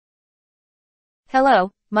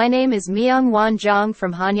Hello, my name is Myung-Hwan Jang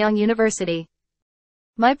from Hanyang University.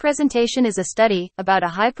 My presentation is a study about a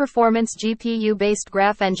high-performance GPU-based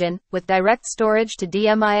graph engine with direct storage to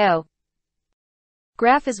DMIO.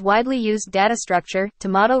 Graph is widely used data structure to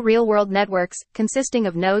model real-world networks consisting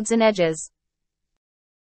of nodes and edges.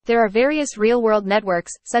 There are various real-world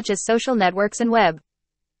networks, such as social networks and web.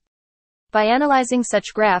 By analyzing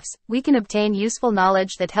such graphs, we can obtain useful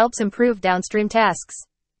knowledge that helps improve downstream tasks.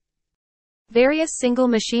 Various single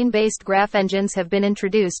machine-based graph engines have been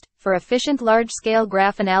introduced for efficient large-scale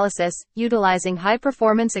graph analysis, utilizing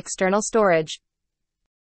high-performance external storage.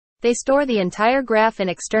 They store the entire graph in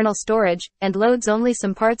external storage, and loads only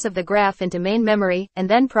some parts of the graph into main memory, and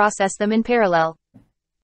then process them in parallel.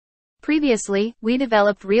 Previously, we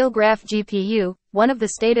developed RealGraphGPU, one of the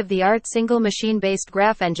state-of-the-art single machine-based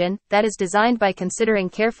graph engine that is designed by considering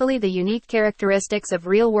carefully the unique characteristics of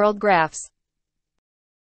real-world graphs.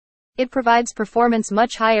 It provides performance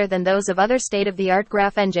much higher than those of other state-of-the-art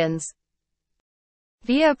graph engines.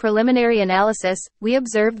 Via a preliminary analysis, we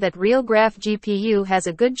observed that RealGraphGPU has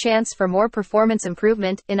a good chance for more performance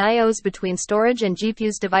improvement in IOs between storage and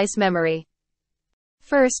GPU's device memory.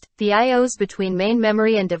 First, the IOs between main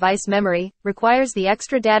memory and device memory requires the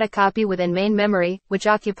extra data copy within main memory, which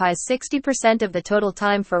occupies 60% of the total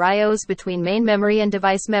time for IOs between main memory and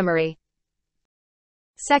device memory.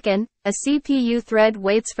 Second, a CPU thread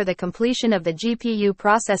waits for the completion of the GPU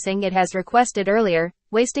processing it has requested earlier,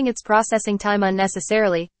 wasting its processing time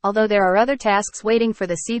unnecessarily, although there are other tasks waiting for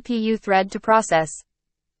the CPU thread to process.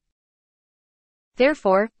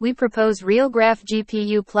 Therefore, we propose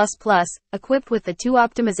RealGraphGPU++, equipped with the two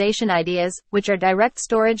optimization ideas, which are direct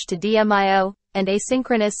storage to DMIO, and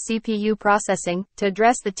asynchronous CPU processing, to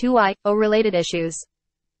address the two I/O-related issues.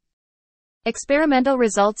 Experimental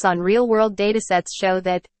results on real-world datasets show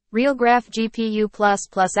that RealGraphGPU++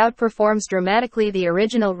 outperforms dramatically the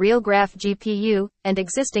original RealGraphGPU and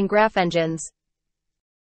existing graph engines.